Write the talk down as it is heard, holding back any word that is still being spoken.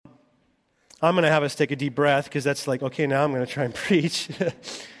I'm going to have us take a deep breath because that's like, okay, now I'm going to try and preach.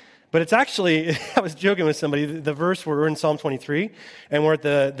 But it's actually, I was joking with somebody, the verse we're in Psalm 23, and we're at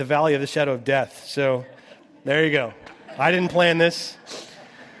the valley of the shadow of death. So there you go. I didn't plan this.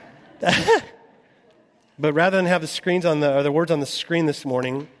 But rather than have the words on the screen this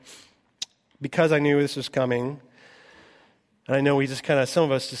morning, because I knew this was coming, and I know some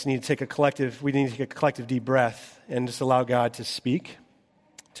of us just need to take a collective deep breath and just allow God to speak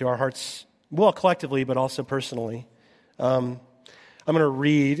to our hearts, well, collectively, but also personally. I'm going to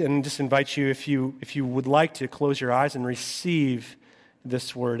read and just invite you, if you would like to, close your eyes and receive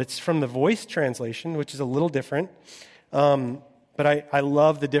this word. It's from the Voice translation, which is a little different, but I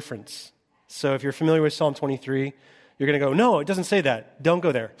love the difference. So if you're familiar with Psalm 23, you're going to go, no, it doesn't say that. Don't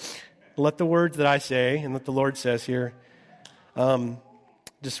go there. Let the words that I say and what the Lord says here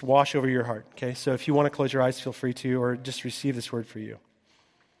just wash over your heart, okay? So if you want to close your eyes, feel free to, or just receive this word for you.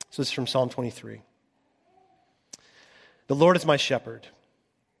 So this is from Psalm 23. The Lord is my shepherd.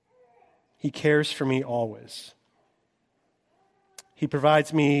 He cares for me always. He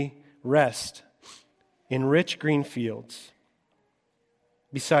provides me rest in rich green fields,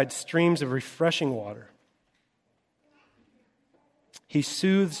 beside streams of refreshing water. He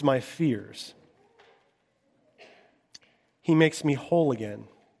soothes my fears. He makes me whole again,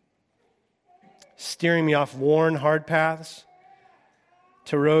 steering me off worn, hard paths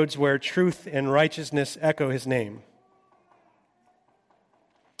to roads where truth and righteousness echo his name.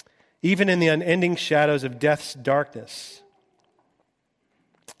 Even in the unending shadows of death's darkness,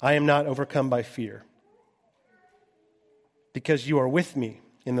 I am not overcome by fear, because you are with me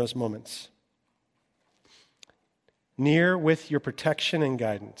in those moments, near with your protection and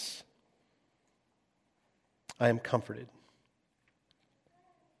guidance. I am comforted.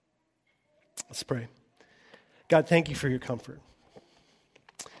 Let's pray. God, thank you for your comfort.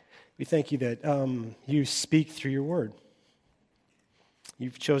 We thank you that you speak through your word.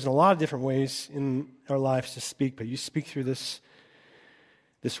 You've chosen a lot of different ways in our lives to speak, but you speak through this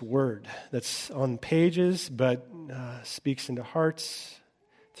word that's on pages, but speaks into hearts,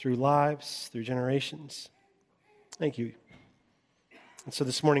 through lives, through generations. Thank you. And so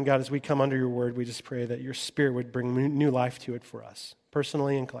this morning, God, as we come under your word, we just pray that your Spirit would bring new life to it for us,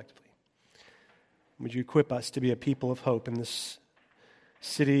 personally and collectively. Would you equip us to be a people of hope in this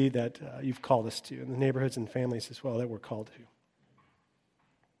city that you've called us to, and the neighborhoods and families as well that we're called to.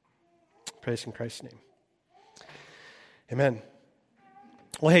 Praise in Christ's name. Amen.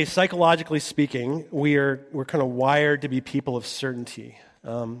 Well, hey, psychologically speaking, we're kind of wired to be people of certainty.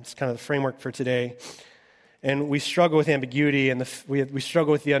 It's kind of the framework for today. And we struggle with ambiguity, and we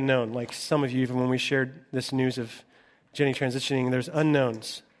struggle with the unknown. Like some of you, even when we shared this news of Jenny transitioning, there's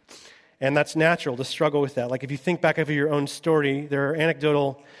unknowns. And that's natural to struggle with that. Like if you think back over your own story, there's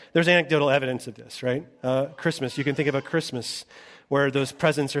anecdotal evidence of this, right? Christmas, you can think of a Christmas where those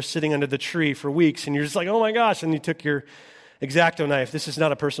presents are sitting under the tree for weeks, and you're just like, oh my gosh, and you took your X-Acto knife, this is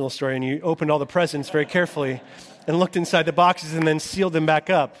not a personal story, and you opened all the presents very carefully and looked inside the boxes and then sealed them back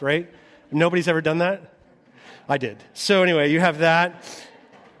up, right? Nobody's ever done that? I did. So anyway, you have that.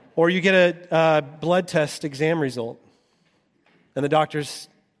 Or you get a blood test exam result, and the doctors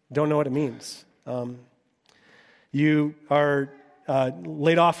don't know what it means. You are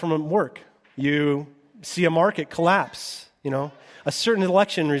laid off from work. You see a market collapse, A certain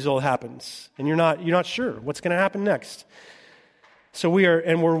election result happens, and you're not sure what's going to happen next. So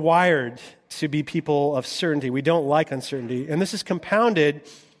we're wired to be people of certainty. We don't like uncertainty. And this is compounded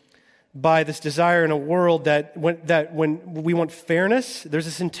by this desire in a world that when we want fairness, there's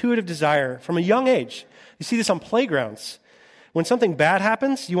this intuitive desire from a young age. You see this on playgrounds. When something bad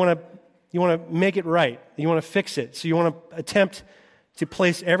happens, you want to make it right. You want to fix it. So you want to attempt to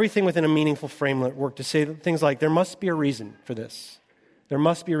place everything within a meaningful framework, to say things like, there must be a reason for this. There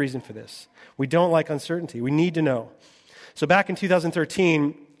must be a reason for this. We don't like uncertainty. We need to know. So back in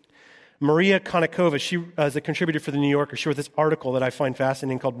 2013, Maria Konnikova, she is a contributor for The New Yorker, she wrote this article that I find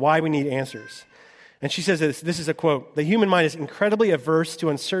fascinating called Why We Need Answers. And she says this is a quote, "The human mind is incredibly averse to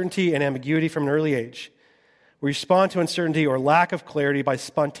uncertainty and ambiguity from an early age. We respond to uncertainty or lack of clarity by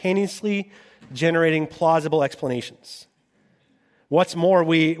spontaneously generating plausible explanations. What's more,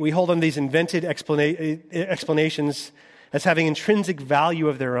 we hold on these invented explanations as having intrinsic value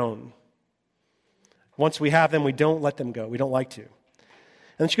of their own. Once we have them, we don't let them go. We don't like to." And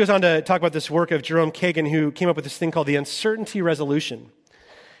then she goes on to talk about this work of Jerome Kagan, who came up with this thing called the uncertainty resolution.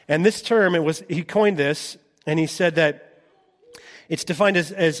 And this term, he coined this, and he said that it's defined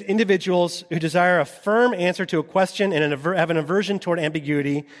as individuals who desire a firm answer to a question and have an aversion toward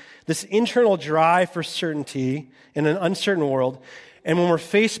ambiguity, this internal drive for certainty in an uncertain world, And when we're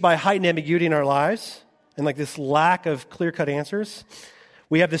faced by heightened ambiguity in our lives and like this lack of clear-cut answers,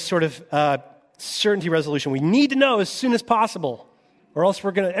 we have this sort of certainty resolution. We need to know as soon as possible, or else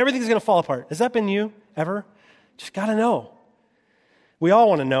everything's going to fall apart. Has that been you ever? Just got to know. We all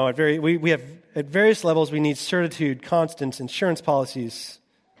want to know. We have at various levels. We need certitude, constants, insurance policies.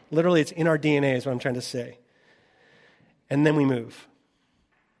 Literally, it's in our DNA, is what I'm trying to say. And then we move,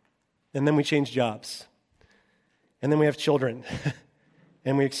 and then we change jobs, and then we have children,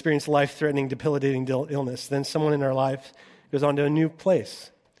 and we experience life-threatening, debilitating illness. Then someone in our life goes on to a new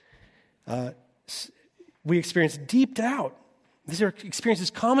place. We experience deep doubt. These are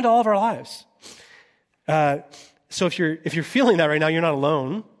experiences common to all of our lives. So if you're feeling that right now, you're not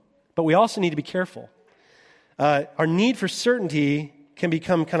alone. But we also need to be careful. Our need for certainty can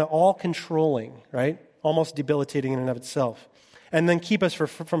become kind of all-controlling, right? Almost debilitating in and of itself, and then keep us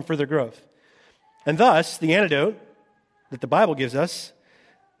from further growth. And thus, the antidote that the Bible gives us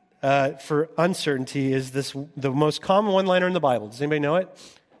for uncertainty is the most common one-liner in the Bible. Does anybody know it?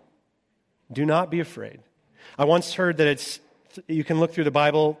 Do not be afraid. I once heard that you can look through the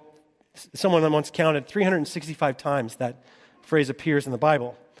Bible. Someone once counted 365 times that phrase appears in the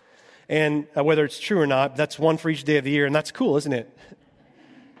Bible. And whether it's true or not, that's one for each day of the year, and that's cool, isn't it?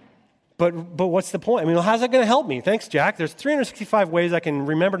 But what's the point? I mean, how's that going to help me? Thanks, Jack. There's 365 ways I can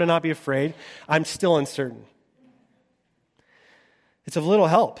remember to not be afraid. I'm still uncertain. It's of little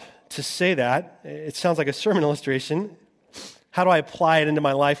help to say that. It sounds like a sermon illustration. How do I apply it into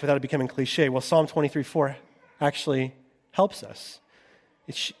my life without it becoming cliche? Well, Psalm 23:4 actually helps us.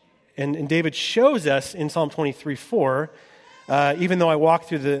 And David shows us in Psalm 23:4, even though I walk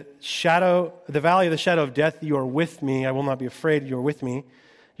through the valley of the shadow of death, you are with me. I will not be afraid. You are with me.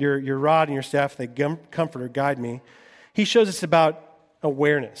 Your rod and your staff, they comfort or guide me. He shows us about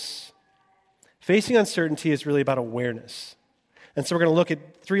awareness. Facing uncertainty is really about awareness. And so we're going to look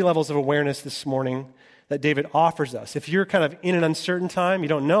at 3 levels of awareness this morning that David offers us. If you're kind of in an uncertain time, you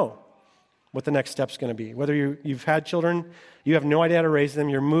don't know what the next step's going to be. Whether you've had children, you have no idea how to raise them,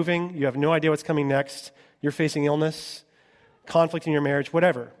 you're moving, you have no idea what's coming next, you're facing illness, conflict in your marriage,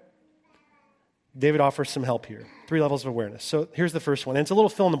 whatever. David offers some help here. 3 levels of awareness. So here's the first one. And it's a little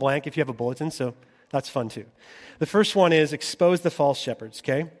fill in the blank if you have a bulletin, so that's fun too. The first one is expose the false shepherds,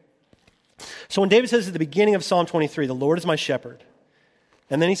 okay? So when David says at the beginning of Psalm 23, the Lord is my shepherd,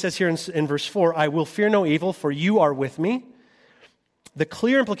 and then he says here in verse 4, I will fear no evil, for you are with me. The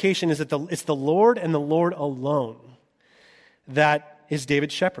clear implication is that it's the Lord and the Lord alone that is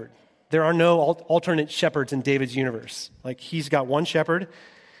David's shepherd. There are no alternate shepherds in David's universe. Like, he's got one shepherd.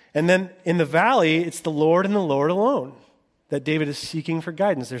 And then in the valley, it's the Lord and the Lord alone that David is seeking for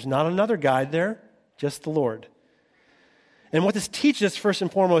guidance. There's not another guide there, just the Lord. And what this teaches us, first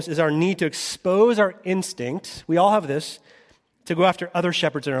and foremost, is our need to expose our instinct. We all have this, to go after other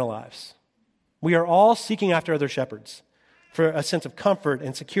shepherds in our lives. We are all seeking after other shepherds for a sense of comfort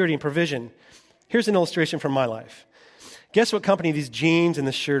and security and provision. Here's an illustration from my life. Guess what company these jeans and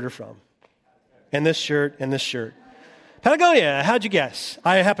this shirt are from? And this shirt and this shirt. Patagonia. How'd you guess?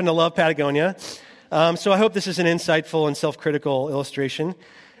 I happen to love Patagonia. So I hope this is an insightful and self-critical illustration.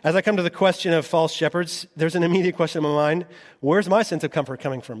 As I come to the question of false shepherds, there's an immediate question in my mind. Where's my sense of comfort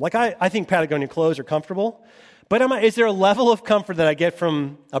coming from? Like, I think Patagonia clothes are comfortable. But is there a level of comfort that I get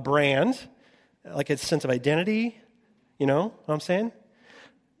from a brand? Like a sense of identity? You know what I'm saying?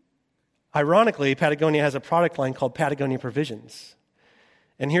 Ironically, Patagonia has a product line called Patagonia Provisions.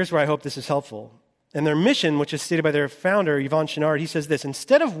 And here's where I hope this is helpful. And their mission, which is stated by their founder, Yvon Chouinard, he says this: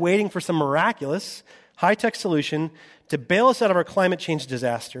 instead of waiting for some miraculous, high-tech solution to bail us out of our climate change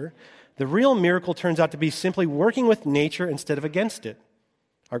disaster, the real miracle turns out to be simply working with nature instead of against it.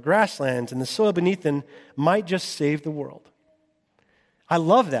 Our grasslands and the soil beneath them might just save the world. I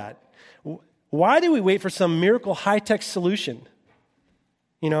love that. Why do we wait for some miracle high-tech solution,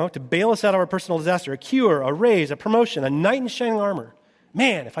 to bail us out of our personal disaster? A cure, a raise, a promotion, a knight in shining armor.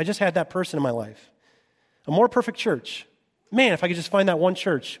 Man, if I just had that person in my life. A more perfect church. Man, if I could just find that one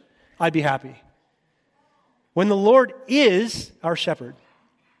church, I'd be happy. When the Lord is our shepherd,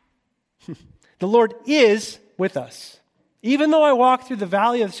 the Lord is with us. Even though I walk through the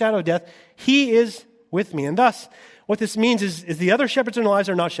valley of the shadow of death, He is with me. And thus, what this means is the other shepherds in our lives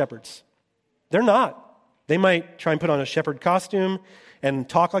are not shepherds. They're not. They might try and put on a shepherd costume and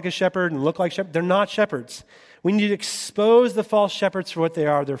talk like a shepherd and look like shepherds. They're not shepherds. We need to expose the false shepherds for what they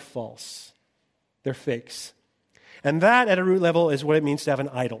are. They're false. They're fakes. And that, at a root level, is what it means to have an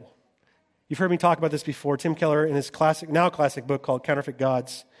idol. You've heard me talk about this before. Tim Keller, in his now classic book called Counterfeit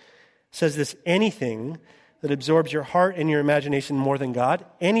Gods, says this: anything that absorbs your heart and your imagination more than God,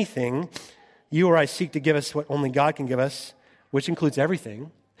 anything you or I seek to give us what only God can give us, which includes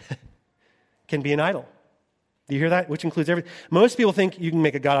everything, can be an idol. Do you hear that? Which includes everything. Most people think you can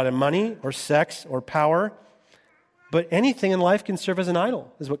make a god out of money or sex or power, but anything in life can serve as an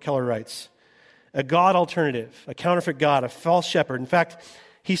idol, is what Keller writes. A god alternative, a counterfeit god, a false shepherd. In fact,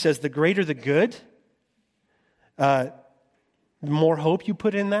 he says the greater the good, the more hope you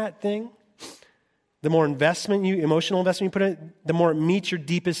put in that thing, the more emotional investment you put in it, the more it meets your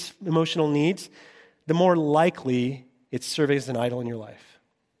deepest emotional needs, the more likely it's serving as an idol in your life.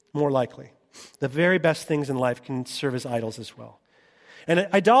 More likely. The very best things in life can serve as idols as well. And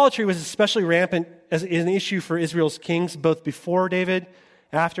idolatry was especially rampant as an issue for Israel's kings, both before David,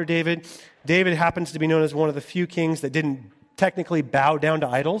 after David. David happens to be known as one of the few kings that didn't technically bow down to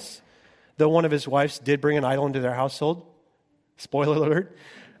idols, though one of his wives did bring an idol into their household. Spoiler alert.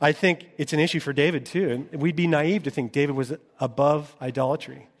 I think it's an issue for David too, and we'd be naive to think David was above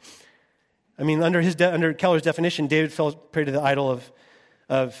idolatry. I mean, under Keller's definition, David fell prey to the idol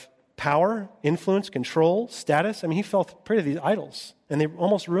of power, influence, control, status. I mean, he fell prey to these idols, and they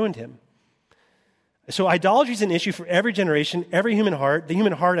almost ruined him. So idolatry is an issue for every generation, every human heart. The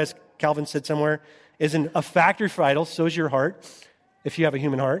human heart, as Calvin said somewhere, is a factory for idols. So is your heart, if you have a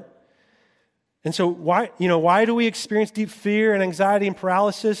human heart. And so why do we experience deep fear and anxiety and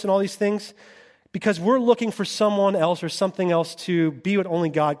paralysis and all these things? Because we're looking for someone else or something else to be what only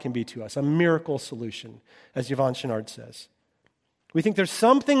God can be to us, a miracle solution, as Yvonne Chenard says. We think there's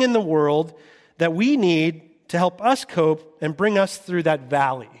something in the world that we need to help us cope and bring us through that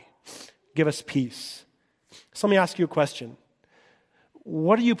valley, give us peace. So let me ask you a question.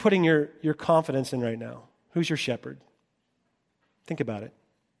 What are you putting your confidence in right now? Who's your shepherd? Think about it.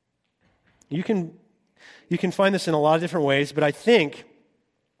 You can find this in a lot of different ways, but I think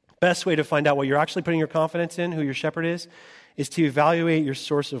best way to find out what you're actually putting your confidence in, who your shepherd is to evaluate your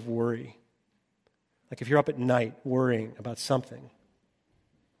source of worry. Like if you're up at night worrying about something,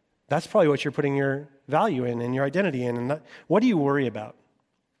 that's probably what you're putting your value in and your identity in. And what do you worry about?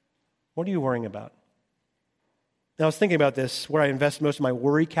 What are you worrying about? Now, I was thinking about this, where I invest most of my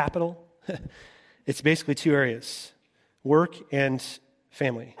worry capital. It's basically two areas, work and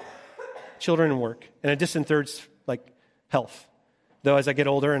family, children and work. And a distant third's like health. Though as I get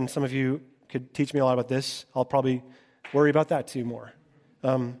older, and some of you could teach me a lot about this, I'll probably worry about that too more.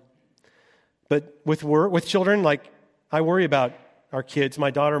 But with children, like I worry about our kids.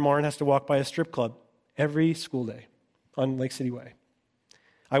 My daughter, Lauren, has to walk by a strip club every school day on Lake City Way.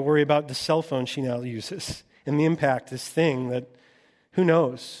 I worry about the cell phone she now uses and the impact, this thing that, who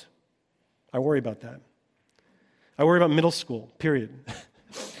knows? I worry about that. I worry about middle school, period.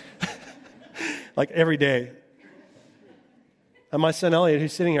 Like every day. And my son Elliot,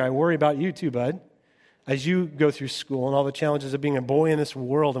 who's sitting here, I worry about you too, bud. As you go through school and all the challenges of being a boy in this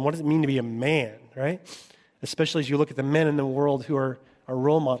world, and what does it mean to be a man, right? Especially as you look at the men in the world who are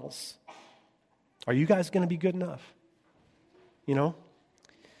role models. Are you guys going to be good enough? You know?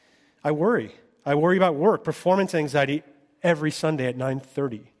 I worry. I worry about work, performance anxiety every Sunday at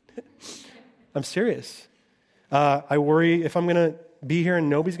 9:30. I'm serious. I worry if I'm going to be here and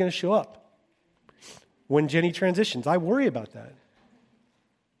nobody's going to show up. When Jenny transitions, I worry about that.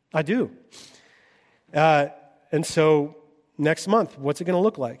 I do. And so next month, what's it going to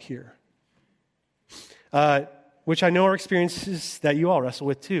look like here? Which I know are experiences that you all wrestle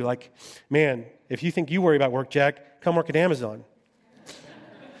with too. Like, man, if you think you worry about work, Jack, come work at Amazon.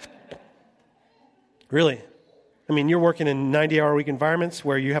 Really? I mean, you're working in 90-hour-a-week environments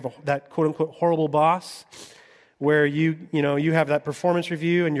where you have that quote-unquote horrible boss, where you have that performance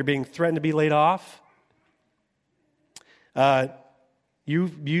review and you're being threatened to be laid off. You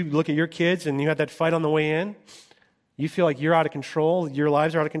look at your kids and you had that fight on the way in. You feel like you're out of control. Your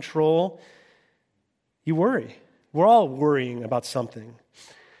lives are out of control. You worry. We're all worrying about something.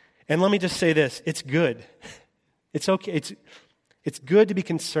 And let me just say this. It's good. It's okay. It's good to be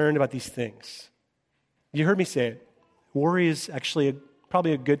concerned about these things. You heard me say it. Worry is actually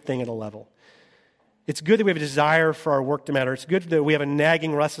probably a good thing at a level. It's good that we have a desire for our work to matter. It's good that we have a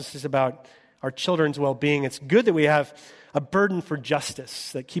nagging restlessness about our children's well-being. It's good that we have a burden for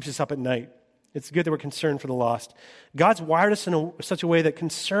justice that keeps us up at night. It's good that we're concerned for the lost. God's wired us in such a way that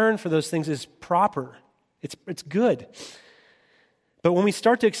concern for those things is proper. It's good. But when we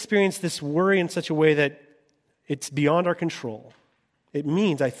start to experience this worry in such a way that it's beyond our control, it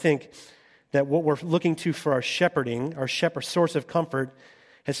means, I think, that what we're looking to for our shepherding, our source of comfort,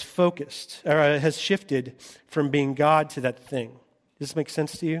 has shifted from being God to that thing. Does this make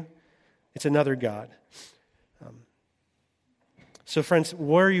sense to you? It's another God. So friends,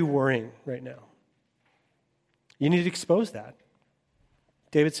 where are you worrying right now? You need to expose that.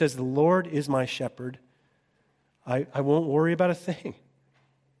 David says, "The Lord is my shepherd. I won't worry about a thing.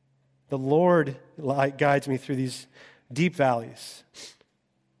 The Lord guides me through these deep valleys.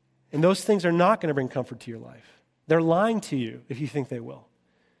 And those things are not going to bring comfort to your life. They're lying to you if you think they will.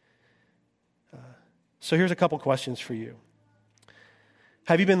 So here's a couple questions for you.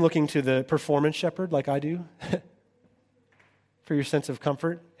 Have you been looking to the performance shepherd like I do for your sense of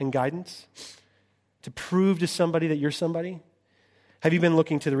comfort and guidance? To prove to somebody that you're somebody? Have you been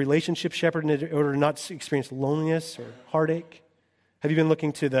looking to the relationship shepherd in order to not experience loneliness or heartache? Have you been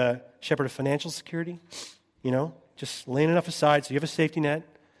looking to the shepherd of financial security? Just laying enough aside so you have a safety net.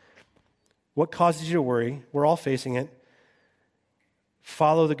 What causes you to worry? We're all facing it.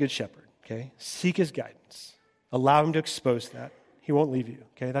 Follow the good shepherd, okay? Seek his guidance. Allow him to expose that. He won't leave you,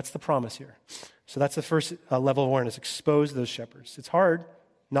 okay? That's the promise here. So that's the first level of awareness. Expose those shepherds. It's hard,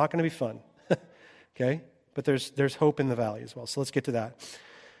 not going to be fun, okay? But there's hope in the valley as well. So let's get to that.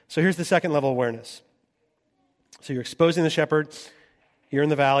 So here's the second level of awareness. So you're exposing the shepherd. You're in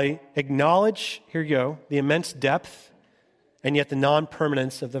the valley. Acknowledge, here you go, the immense depth and yet the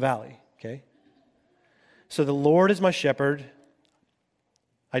non-permanence of the valley, okay? So the Lord is my shepherd.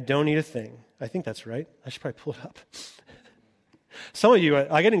 I don't need a thing. I think that's right. I should probably pull it up. Some of you,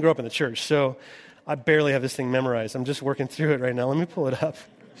 I didn't grow up in the church, so I barely have this thing memorized. I'm just working through it right now. Let me pull it up.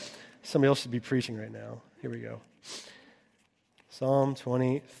 Somebody else should be preaching right now. Here we go. Psalm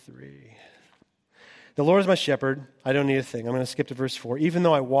 23. The Lord is my shepherd. I don't need a thing. I'm going to skip to verse 4. Even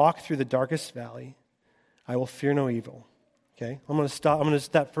though I walk through the darkest valley, I will fear no evil. Okay? I'm going to stop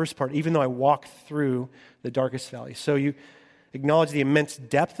that first part. Even though I walk through the darkest valley. So you acknowledge the immense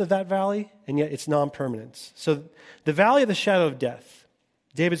depth of that valley, and yet its non-permanence. So the valley of the shadow of death.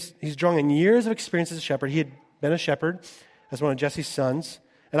 He's drawing on years of experience as a shepherd. He had been a shepherd as one of Jesse's sons.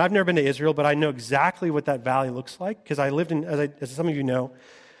 And I've never been to Israel, but I know exactly what that valley looks like because I lived in, as some of you know,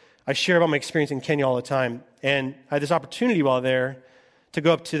 I share about my experience in Kenya all the time. And I had this opportunity while there to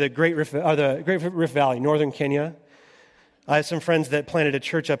go up to the Great Rift Valley, northern Kenya. I had some friends that planted a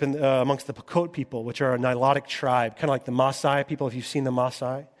church up amongst the Pokot people, which are a Nilotic tribe, kind of like the Maasai people, if you've seen the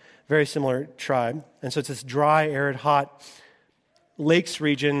Maasai. Very similar tribe. And so it's this dry, arid, hot lakes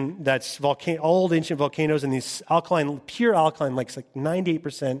region that's old ancient volcanoes and these pure alkaline lakes, like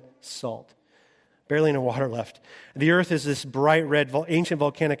 98% salt. Barely any water left. The earth is this bright red, ancient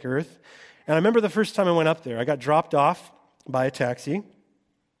volcanic earth. And I remember the first time I went up there, I got dropped off by a taxi,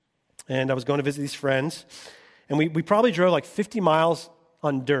 and I was going to visit these friends. And we probably drove like 50 miles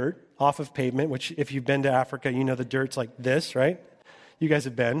on dirt off of pavement, which if you've been to Africa, you know the dirt's like this, right? You guys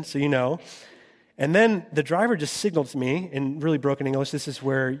have been, so you know. And then the driver just signaled to me in really broken English, this is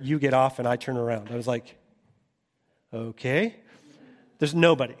where you get off and I turn around. I was like, okay. There's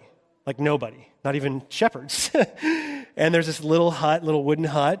nobody, not even shepherds. And there's this little wooden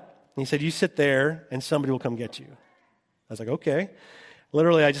hut. And he said, you sit there and somebody will come get you. I was like, okay.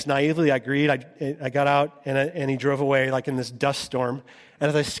 Literally, I just naively agreed. I got out, and he drove away like in this dust storm. And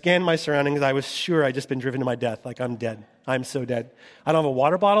as I scanned my surroundings, I was sure I'd just been driven to my death. Like, I'm dead. I'm so dead. I don't have a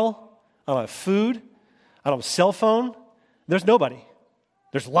water bottle. I don't have food. I don't have a cell phone. There's nobody.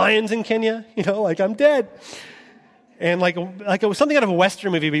 There's lions in Kenya. I'm dead. And like it was something out of a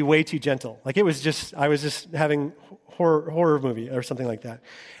Western movie would be way too gentle. Like I was just having horror movie or something like that.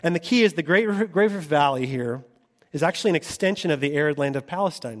 And the key is the Great Rift Valley here is actually an extension of the arid land of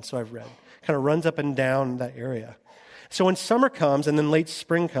Palestine, so I've read. Kind of runs up and down that area. So when summer comes and then late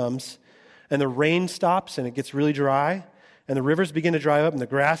spring comes and the rain stops and it gets really dry and the rivers begin to dry up and the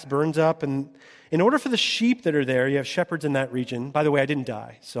grass burns up, and in order for the sheep that are there, you have shepherds in that region. By the way, I didn't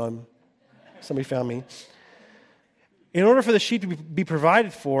die, so somebody found me. In order for the sheep to be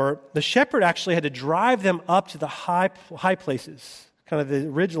provided for, the shepherd actually had to drive them up to the high places, kind of the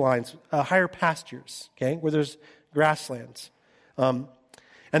ridge lines, higher pastures, okay, where there's grasslands. And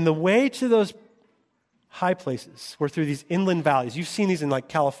the way to those high places were through these inland valleys. You've seen these in like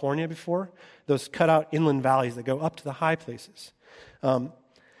California before, those cut-out inland valleys that go up to the high places. And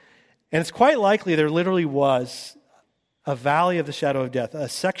it's quite likely there literally was a valley of the shadow of death, a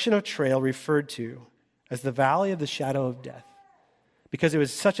section of trail referred to as the valley of the shadow of death, because it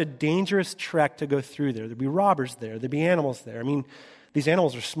was such a dangerous trek to go through there. There'd be robbers there. There'd be animals there. I mean, these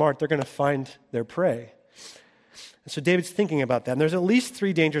animals are smart. They're going to find their prey. And so David's thinking about that. And there's at least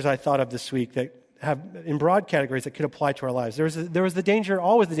 3 dangers I thought of this week that have, in broad categories, that could apply to our lives. There was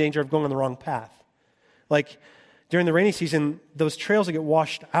always the danger of going on the wrong path. Like during the rainy season, those trails would get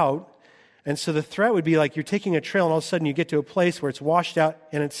washed out. And so the threat would be like you're taking a trail and all of a sudden you get to a place where it's washed out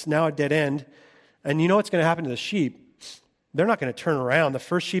and it's now a dead end. And you know what's going to happen to the sheep? They're not going to turn around. The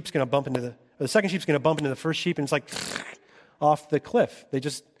first sheep's going to bump into the second sheep's going to bump into the first sheep, and it's like off the cliff.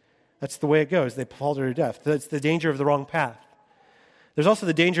 That's That's the way it goes. They fall to their death. That's the danger of the wrong path. There's also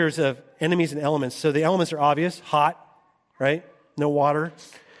the dangers of enemies and elements. So the elements are obvious, hot, right? No water.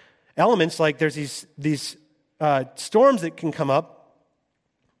 Elements, like there's these storms that can come up,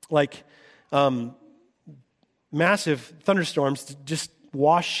 like massive thunderstorms to just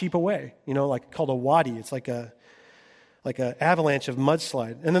wash sheep away, like called a wadi. It's like a avalanche of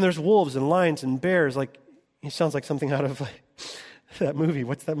mudslide. And then there's wolves and lions and bears. Like, it sounds like something out of that movie.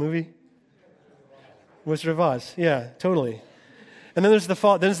 What's that movie? Wizard of Oz. Yeah, totally. And then there's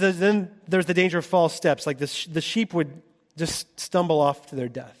then there's the danger of false steps. Like the sheep would just stumble off to their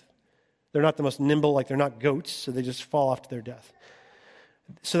death. They're not the most nimble, like they're not goats, so they just fall off to their death.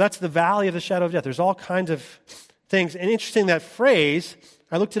 So that's the valley of the shadow of death. There's all kinds of things. And interesting, that phrase,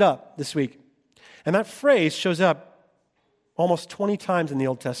 I looked it up this week, and that phrase shows up almost 20 times in the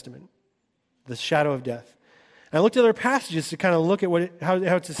Old Testament, the shadow of death. And I looked at other passages to kind of look at how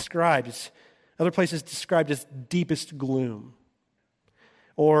it's described. Other places described as deepest gloom,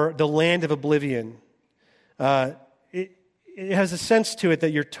 or the land of oblivion. It has a sense to it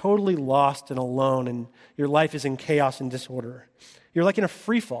that you're totally lost and alone, and your life is in chaos and disorder. You're like in a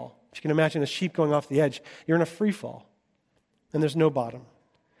free fall. If you can imagine a sheep going off the edge, you're in a free fall, and there's no bottom.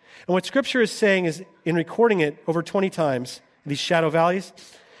 And what Scripture is saying is, in recording it over 20 times, these shadow valleys,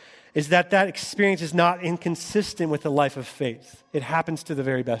 is that experience is not inconsistent with the life of faith. It happens to the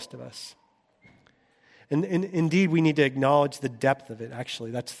very best of us. And indeed, we need to acknowledge the depth of it,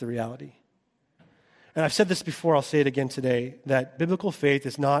 actually. That's the reality. And I've said this before, I'll say it again today, that biblical faith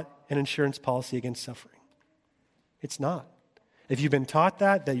is not an insurance policy against suffering. It's not. If you've been taught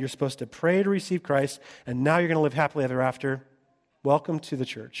that you're supposed to pray to receive Christ, and now you're going to live happily ever after, welcome to the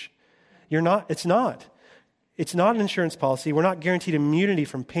church. You're not. It's not. It's not an insurance policy. We're not guaranteed immunity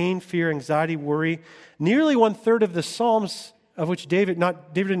from pain, fear, anxiety, worry. Nearly 1/3 of the Psalms, of which David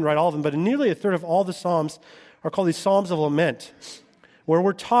didn't write all of them, but nearly 1/3 of all the Psalms are called these Psalms of Lament, where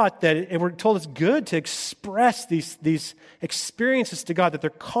we're taught and we're told it's good to express these experiences to God, that they're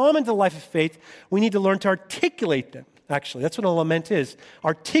common to the life of faith. We need to learn to articulate them, actually. That's what a lament is.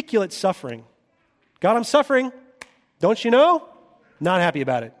 Articulate suffering. God, I'm suffering. Don't you know? Not happy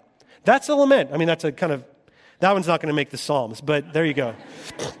about it. That's a lament. I mean, that one's not going to make the Psalms, but there you go.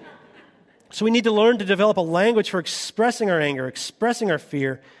 So we need to learn to develop a language for expressing our anger, expressing our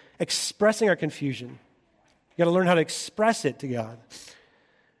fear, expressing our confusion. You got to learn how to express it to God.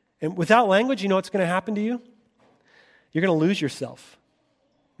 And without language, you know what's going to happen to you? You're going to lose yourself.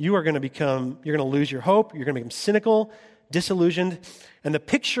 You're going to lose your hope. You're going to become cynical, disillusioned. And the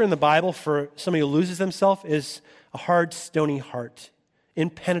picture in the Bible for somebody who loses themselves is a hard, stony heart,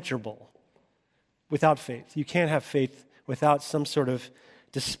 impenetrable, without faith. You can't have faith without some sort of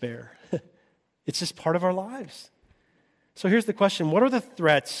despair. It's just part of our lives. So here's the question. What are the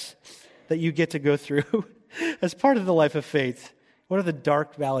threats that you get to go through as part of the life of faith? What are the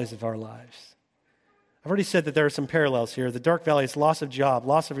dark valleys of our lives? I've already said that there are some parallels here. The dark valley is loss of job,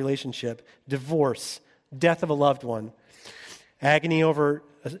 loss of relationship, divorce, death of a loved one, agony over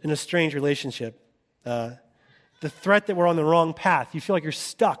an estranged relationship, the threat that we're on the wrong path. You feel like you're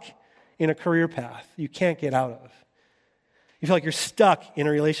stuck in a career path you can't get out of. You feel like you're stuck in a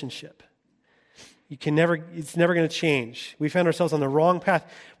relationship. It's never going to change. We found ourselves on the wrong path.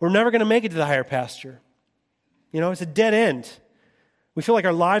 We're never going to make it to the higher pasture. It's a dead end. We feel like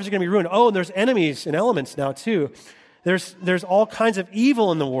our lives are going to be ruined. Oh, and there's enemies and elements now too. There's all kinds of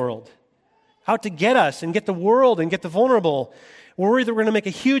evil in the world, out to get us and get the world and get the vulnerable. We're worried that we're going to make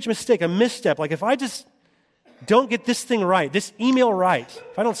a huge mistake, a misstep. Like if I just don't get this thing right, this email right,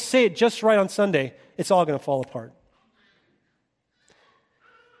 if I don't say it just right on Sunday, it's all going to fall apart.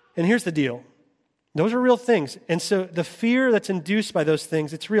 And here's the deal. Those are real things. And so the fear that's induced by those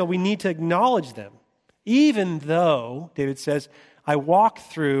things, it's real. We need to acknowledge them. Even though, David says, I walk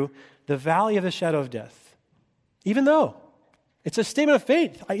through the valley of the shadow of death. Even though. It's a statement of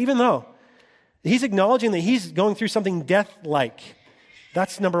faith. Even though. He's acknowledging that he's going through something death-like.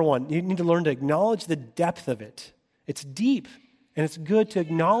 That's number one. You need to learn to acknowledge the depth of it. It's deep, and it's good to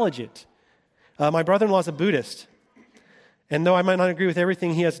acknowledge it. My brother-in-law is a Buddhist. And though I might not agree with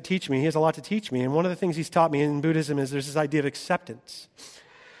everything he has to teach me, he has a lot to teach me. And one of the things he's taught me in Buddhism is there's this idea of acceptance.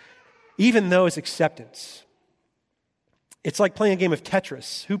 Even though it's acceptance. It's like playing a game of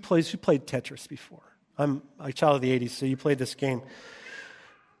Tetris. Who played Tetris before? I'm a child of the 80s, so you played this game.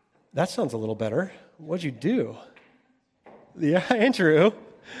 That sounds a little better. What'd you do? Yeah, Andrew.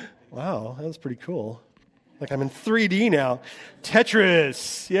 Wow, that was pretty cool. Like I'm in 3D now.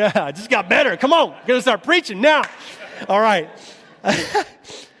 Tetris. Yeah, it just got better. Come on, we're going to start preaching now. All right.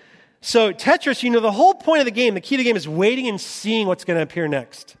 So Tetris, the whole point of the game, the key to the game is waiting and seeing what's going to appear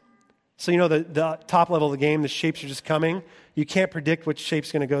next. So the top level of the game, the shapes are just coming. You can't predict which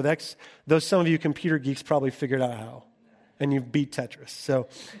shape's going to go next. Though some of you computer geeks probably figured out how. And you've beat Tetris. So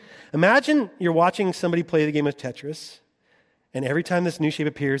imagine you're watching somebody play the game of Tetris, and every time this new shape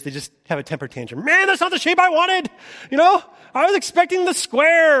appears, they just have a temper tantrum. Man, that's not the shape I wanted. I was expecting the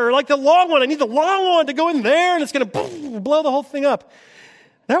square, or like the long one. I need the long one to go in there, and it's going to blow the whole thing up.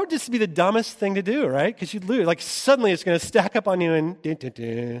 That would just be the dumbest thing to do, right? Because you'd lose. Like suddenly it's going to stack up on you, and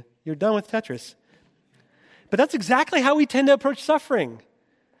you're done with Tetris. But that's exactly how we tend to approach suffering.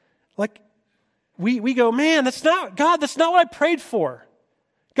 Like we go, man, that's not what I prayed for.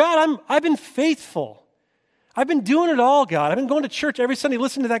 God, I've been faithful. I've been doing it all, God. I've been going to church every Sunday,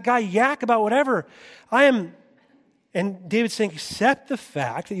 listening to that guy yak about whatever. And David's saying, accept the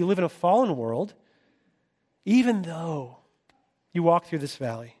fact that you live in a fallen world, even though you walk through this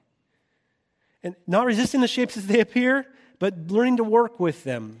valley. And not resisting the shapes as they appear, but learning to work with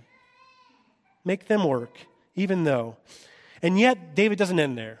them. Make them work, even though. And yet, David doesn't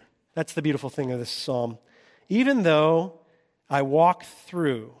end there. That's the beautiful thing of this psalm. Even though I walk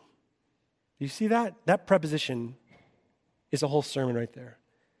through. You see that? That preposition is a whole sermon right there.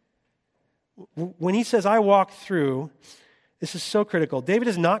 When he says, I walk through, this is so critical. David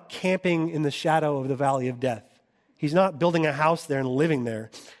is not camping in the shadow of the valley of death. He's not building a house there and living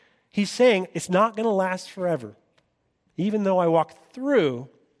there. He's saying, it's not going to last forever, even though I walk through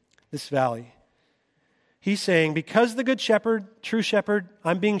this valley. He's saying, because the good shepherd, true shepherd,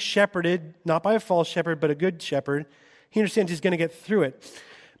 I'm being shepherded, not by a false shepherd, but a good shepherd. He understands he's going to get through it.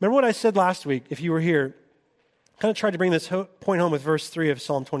 Remember what I said last week, if you were here, kind of tried to bring this point home with verse 3 of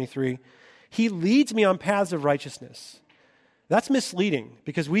Psalm 23. He leads me on paths of righteousness. That's misleading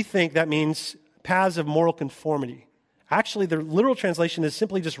because we think that means paths of moral conformity. Actually, the literal translation is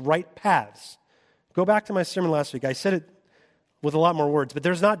simply just right paths. Go back to my sermon last week. I said it with a lot more words, but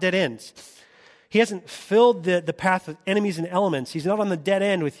there's not dead ends. He hasn't filled the path with enemies and elements. He's not on the dead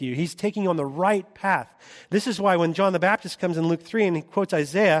end with you. He's taking you on the right path. This is why when John the Baptist comes in Luke 3 and he quotes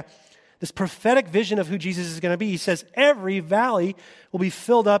Isaiah, this prophetic vision of who Jesus is going to be, he says, every valley will be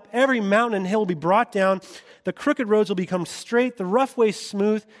filled up, every mountain and hill will be brought down, the crooked roads will become straight, the rough ways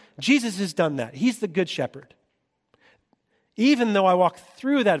smooth. Jesus has done that. He's the good shepherd. Even though I walk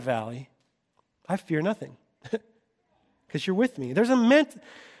through that valley, I fear nothing because you're with me.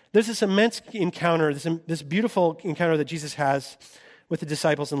 There's this immense encounter, this beautiful encounter that Jesus has with the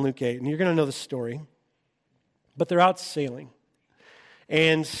disciples in Luke 8. And you're going to know the story. But they're out sailing.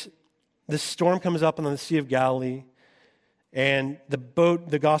 And the storm comes up on the Sea of Galilee. And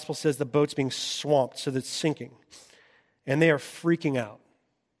the gospel says the boat's being swamped so that it's sinking. And they are freaking out.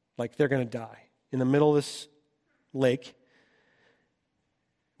 Like they're going to die in the middle of this lake.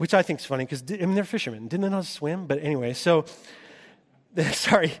 Which I think is funny because, they're fishermen. Didn't they know how to swim? But anyway, so...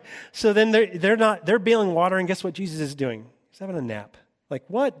 Sorry. So then they're bailing water, and guess what Jesus is doing? He's having a nap. Like,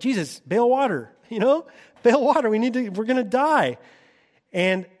 what? Jesus, bail water. Bail water. We're going to die.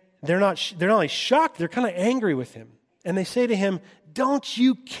 And they're not only shocked, they're kind of angry with him. And they say to him, don't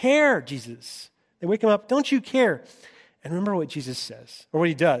you care, Jesus? They wake him up, don't you care? And remember what Jesus says, or what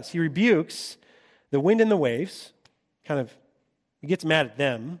he does. He rebukes the wind and the waves, he gets mad at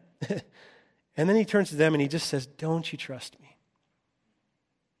them. And then he turns to them and he just says, don't you trust me?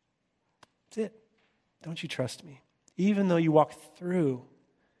 That's it. Don't you trust me? Even though you walk through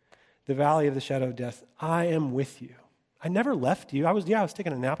the valley of the shadow of death, I am with you. I never left you. I was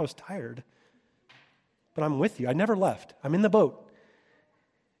taking a nap. I was tired. But I'm with you. I never left. I'm in the boat.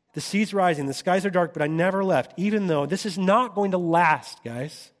 The sea's rising. The skies are dark, but I never left, even though this is not going to last,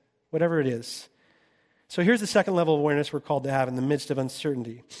 guys, whatever it is. So here's the second level of awareness we're called to have in the midst of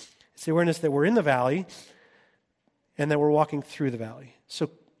uncertainty. It's the awareness that we're in the valley and that we're walking through the valley. So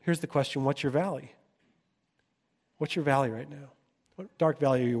here's the question, what's your valley? What's your valley right now? What dark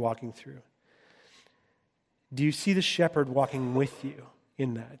valley are you walking through? Do you see the shepherd walking with you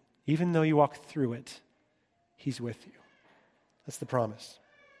in that? Even though you walk through it, he's with you. That's the promise.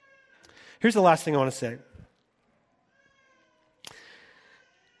 Here's the last thing I want to say.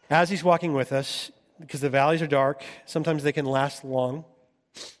 As he's walking with us, because the valleys are dark, sometimes they can last long,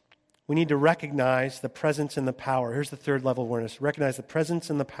 we need to recognize the presence and the power. Here's the third level of awareness. Recognize the presence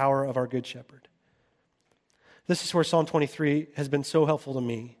and the power of our good shepherd. This is where Psalm 23 has been so helpful to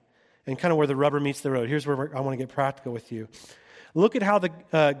me and kind of where the rubber meets the road. Here's where I want to get practical with you. Look at how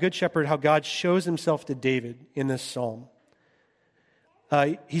the good shepherd, how God shows himself to David in this psalm.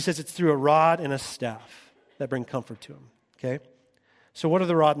 He says it's through a rod and a staff that bring comfort to him. Okay? So what are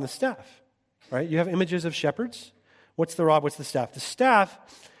the rod and the staff? Right? You have images of shepherds. What's the rod? What's the staff? The staff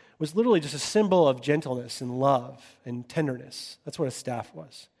was literally just a symbol of gentleness and love and tenderness. That's what a staff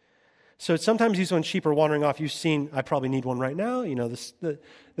was. So it's sometimes used when sheep are wandering off. You've seen, I probably need one right now, the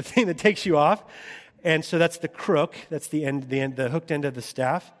thing that takes you off. And so that's the crook. That's the hooked end of the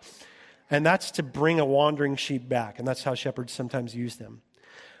staff. And that's to bring a wandering sheep back. And that's how shepherds sometimes use them.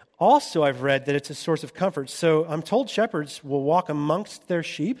 Also, I've read that it's a source of comfort. So I'm told shepherds will walk amongst their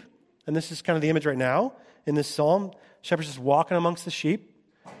sheep. And this is kind of the image right now in this psalm. Shepherds just walking amongst the sheep.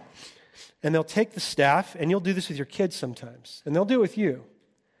 And they'll take the staff, and you'll do this with your kids sometimes. And they'll do it with you.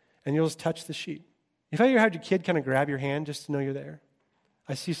 And you'll just touch the sheep. If you ever had your kid kind of grab your hand just to know you're there?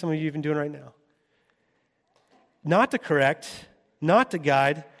 I see some of you even doing it right now. Not to correct, not to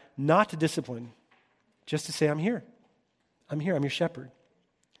guide, not to discipline. Just to say, I'm here. I'm here. I'm your shepherd.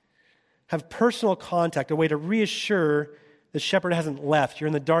 Have personal contact, a way to reassure the shepherd hasn't left. You're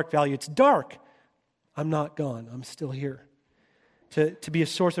in the dark valley. It's dark. I'm not gone. I'm still here. To be a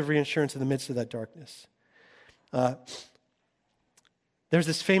source of reassurance in the midst of that darkness. There's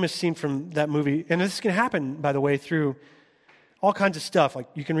this famous scene from that movie, and this can happen, by the way, through all kinds of stuff. Like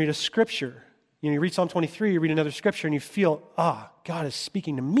you can read a scripture. You read Psalm 23, you read another scripture, and you feel, God is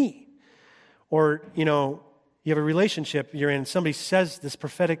speaking to me. Or, you have a relationship you're in, and somebody says this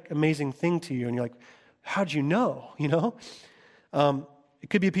prophetic, amazing thing to you, and you're like, how'd you know? It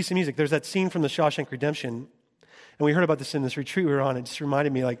could be a piece of music. There's that scene from the Shawshank Redemption, and we heard about this in this retreat we were on. It just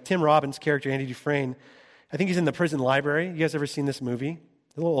reminded me, like Tim Robbins' character, Andy Dufresne, I think he's in the prison library. You guys ever seen this movie?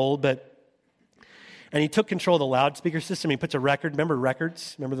 A little old, and he took control of the loudspeaker system. He puts a record. Remember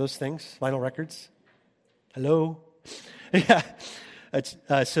records? Remember those things? Vinyl records? Hello? Yeah.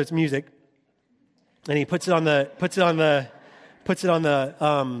 So it's music. And he puts it on the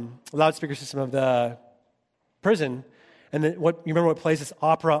loudspeaker system of the prison. And then you remember what plays? This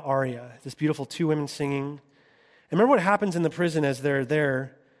opera aria. This beautiful two women singing. And remember what happens in the prison as they're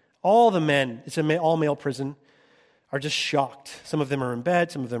there? All the men, it's an all-male prison, are just shocked. Some of them are in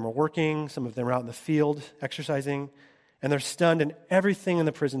bed, some of them are working, some of them are out in the field exercising, and they're stunned, and everything in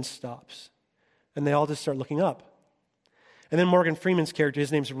the prison stops. And they all just start looking up. And then Morgan Freeman's character,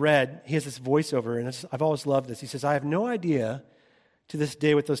 his name's Red, he has this voiceover, and I've always loved this. He says, I have no idea to this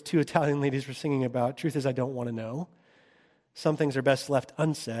day what those two Italian ladies were singing about. Truth is, I don't want to know. Some things are best left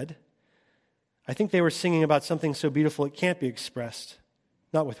unsaid. I think they were singing about something so beautiful it can't be expressed.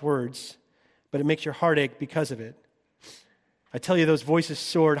 Not with words, but it makes your heart ache because of it. I tell you, those voices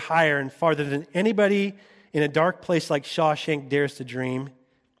soared higher and farther than anybody in a dark place like Shawshank dares to dream.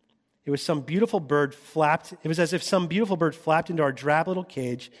 It was as if some beautiful bird flapped into our drab little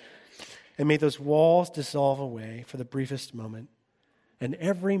cage and made those walls dissolve away for the briefest moment. And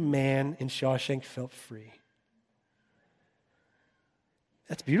every man in Shawshank felt free.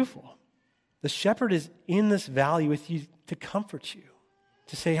 That's beautiful. The shepherd is in this valley with you to comfort you.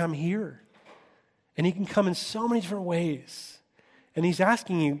 To say, I'm here. And he can come in so many different ways. And he's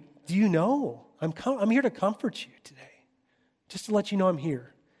asking you, do you know? I'm here to comfort you today. Just to let you know I'm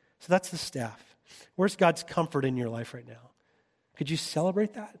here. So that's the staff. Where's God's comfort in your life right now? Could you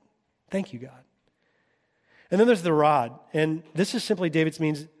celebrate that? Thank you, God. And then there's the rod. And this is simply David's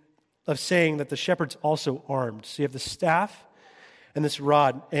means of saying that the shepherd's also armed. So you have the staff and this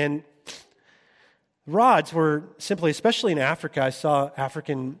rod. And rods were simply, especially in Africa, I saw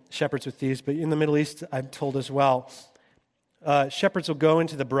African shepherds with these, but in the Middle East, I'm told as well, shepherds will go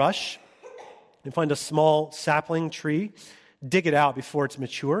into the brush and find a small sapling tree, dig it out before it's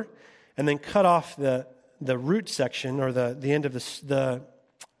mature, and then cut off the root section or the end of the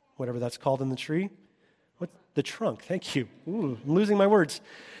whatever that's called in the tree. The trunk, thank you. Ooh, I'm losing my words.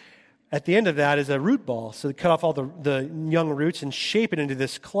 At the end of that is a root ball, so they cut off all the young roots and shape it into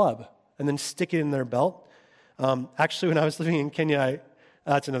this club. And then stick it in their belt. Actually, when I was living in Kenya,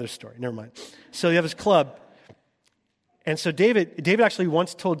 that's another story. Never mind. So you have this club. And so David actually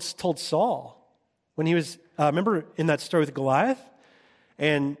once told Saul, when he was, remember in that story with Goliath?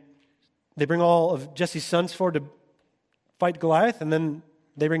 And they bring all of Jesse's sons forward to fight Goliath, and then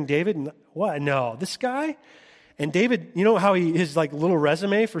they bring David, and what? No, this guy? And David, you know how his like little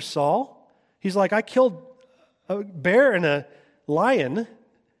resume for Saul? He's like, I killed a bear and a lion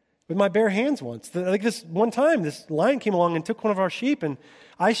with my bare hands once. Like this one time, this lion came along and took one of our sheep, and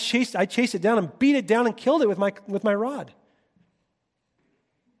I chased it down and beat it down and killed it with my rod.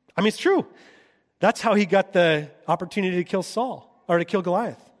 I mean, it's true. That's how he got the opportunity to kill Saul, or to kill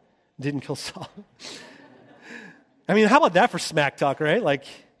Goliath. Didn't kill Saul. I mean, how about that for smack talk, right? Like,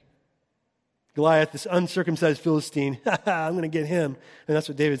 Goliath, this uncircumcised Philistine, I'm going to get him. And that's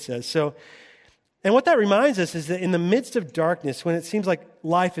what David says. So, and what that reminds us is that in the midst of darkness, when it seems like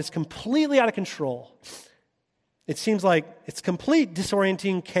life is completely out of control, it seems like it's complete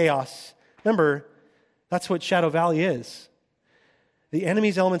disorienting chaos. Remember, that's what Shadow Valley is. The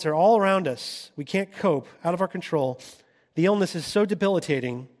enemy's elements are all around us. We can't cope, out of our control. The illness is so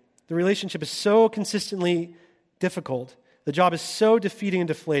debilitating. The relationship is so consistently difficult. The job is so defeating and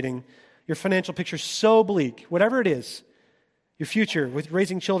deflating. Your financial picture is so bleak. Whatever it is, your future with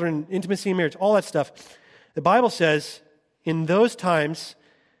raising children, intimacy in marriage, all that stuff. The Bible says, in those times,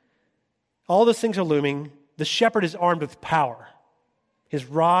 all those things are looming. The shepherd is armed with power, his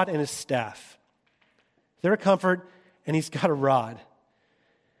rod and his staff. They're a comfort, and he's got a rod.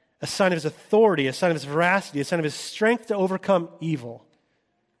 A sign of his authority, a sign of his veracity, a sign of his strength to overcome evil.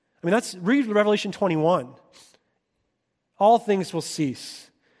 I mean, read Revelation 21. All things will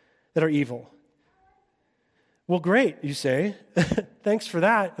cease that are evil. Well, great, you say. Thanks for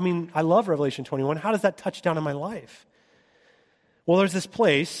that. I mean, I love Revelation 21. How does that touch down in my life? Well, there's this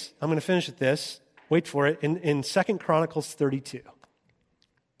place, I'm going to finish with this, wait for it, in 2 Chronicles 32.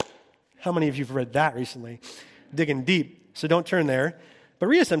 How many of you have read that recently? Digging deep, so don't turn there. But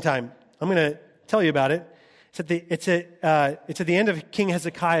read it sometime. I'm going to tell you about it. It's at the end of King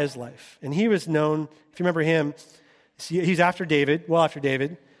Hezekiah's life. And he was known, if you remember him, he's after David,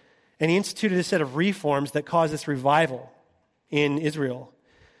 and he instituted a set of reforms that caused this revival in Israel.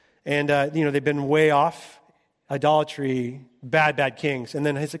 And, they've been way off, idolatry, bad kings. And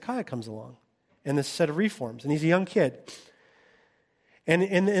then Hezekiah comes along, and this set of reforms. And he's a young kid. And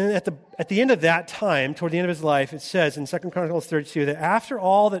at the end of that time, toward the end of his life, it says in 2 Chronicles 32 that after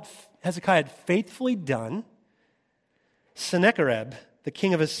all that Hezekiah had faithfully done, Sennacherib, the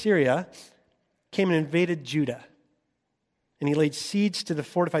king of Assyria, came and invaded Judah. And he laid siege to the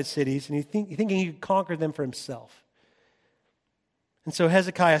fortified cities, and thinking he could conquer them for himself. And so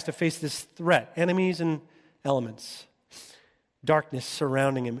Hezekiah has to face this threat, enemies and elements, darkness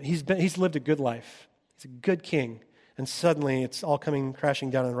surrounding him. He's lived a good life. He's a good king. And suddenly it's all coming crashing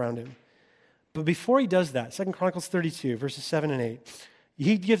down around him. But before he does that, 2 Chronicles 32, verses 7 and 8,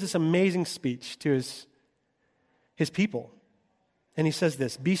 he gives this amazing speech to his people. And he says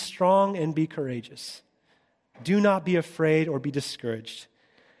this, "Be strong and be courageous. Do not be afraid or be discouraged,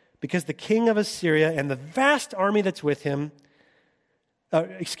 because the king of Assyria and the vast army that's with him,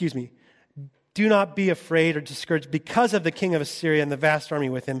 do not be afraid or discouraged because of the king of Assyria and the vast army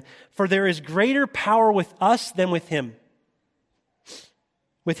with him, for there is greater power with us than with him.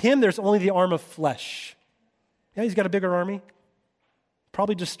 With him, there's only the arm of flesh." Yeah, he's got a bigger army.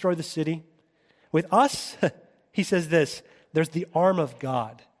 Probably destroy the city. With us, he says this, there's the arm of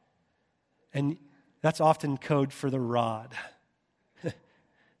God. And that's often code for the rod.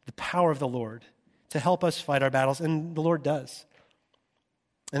 The power of the Lord to help us fight our battles, and the Lord does.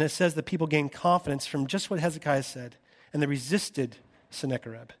 And it says the people gained confidence from just what Hezekiah said, and they resisted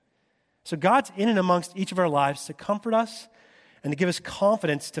Sennacherib. So God's in and amongst each of our lives to comfort us and to give us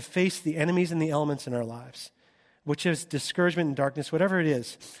confidence to face the enemies and the elements in our lives, which is discouragement and darkness, whatever it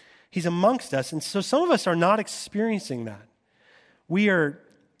is. He's amongst us, and so some of us are not experiencing that. We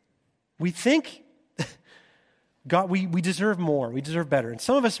think God, we deserve more, we deserve better. And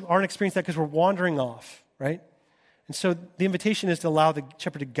some of us aren't experiencing that because we're wandering off, right? And so the invitation is to allow the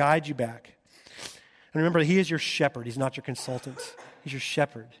shepherd to guide you back. And remember, he is your shepherd. He's not your consultant. He's your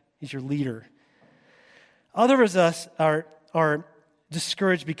shepherd. He's your leader. Others of us are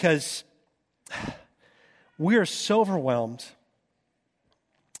discouraged because we are so overwhelmed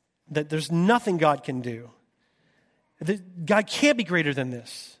that there's nothing God can do. God can't be greater than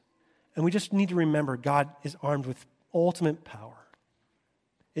this. And we just need to remember God is armed with ultimate power.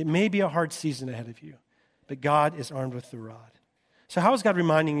 It may be a hard season ahead of you, but God is armed with the rod. So how is God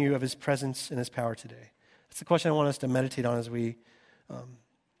reminding you of his presence and his power today? That's the question I want us to meditate on as we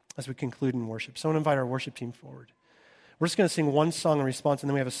conclude in worship. So I want to invite our worship team forward. We're just going to sing one song in response, and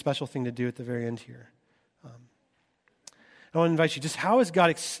then we have a special thing to do at the very end here. I want to invite you, just how is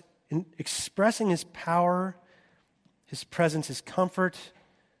God expressing his power, his presence, his comfort,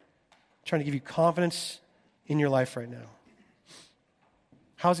 trying to give you confidence in your life right now?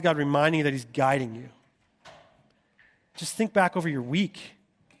 How is God reminding you that he's guiding you? Just think back over your week.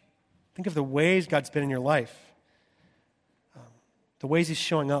 Think of the ways God's been in your life. The ways he's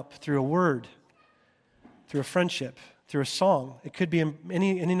showing up through a word, through a friendship, through a song. It could be in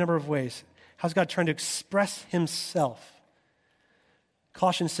any number of ways. How's God trying to express himself?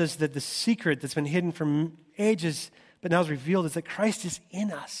 Colossians says that the secret that's been hidden from ages but now is revealed is that Christ is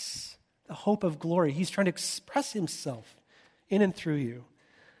in us, the hope of glory. He's trying to express himself in and through you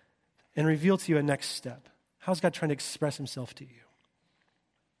and reveal to you a next step. How's God trying to express himself to you?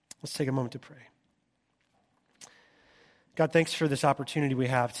 Let's take a moment to pray. God, thanks for this opportunity we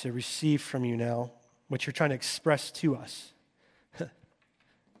have to receive from you now what you're trying to express to us.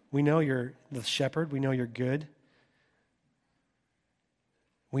 We know you're the shepherd. We know you're good.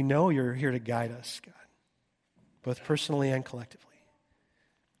 We know you're here to guide us, God, both personally and collectively.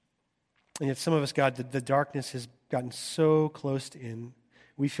 And yet some of us, God, the darkness has gotten so closed in,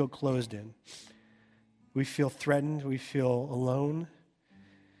 we feel closed in. We feel threatened. We feel alone.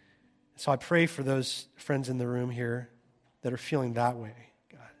 So I pray for those friends in the room here that are feeling that way,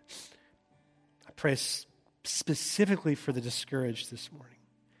 God. I pray specifically for the discouraged this morning.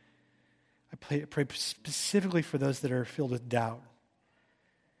 I pray specifically for those that are filled with doubt.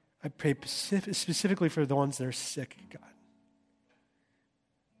 I pray specifically for the ones that are sick, God.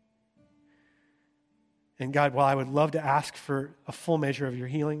 And God, while I would love to ask for a full measure of your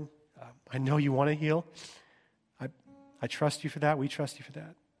healing, I know you want to heal. I trust you for that. We trust you for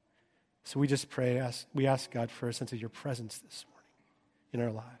that. So we just pray, we ask God for a sense of your presence this morning in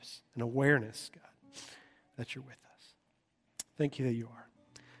our lives, an awareness, God, that you're with us. Thank you that you are.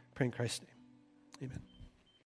 I pray in Christ's name. Amen.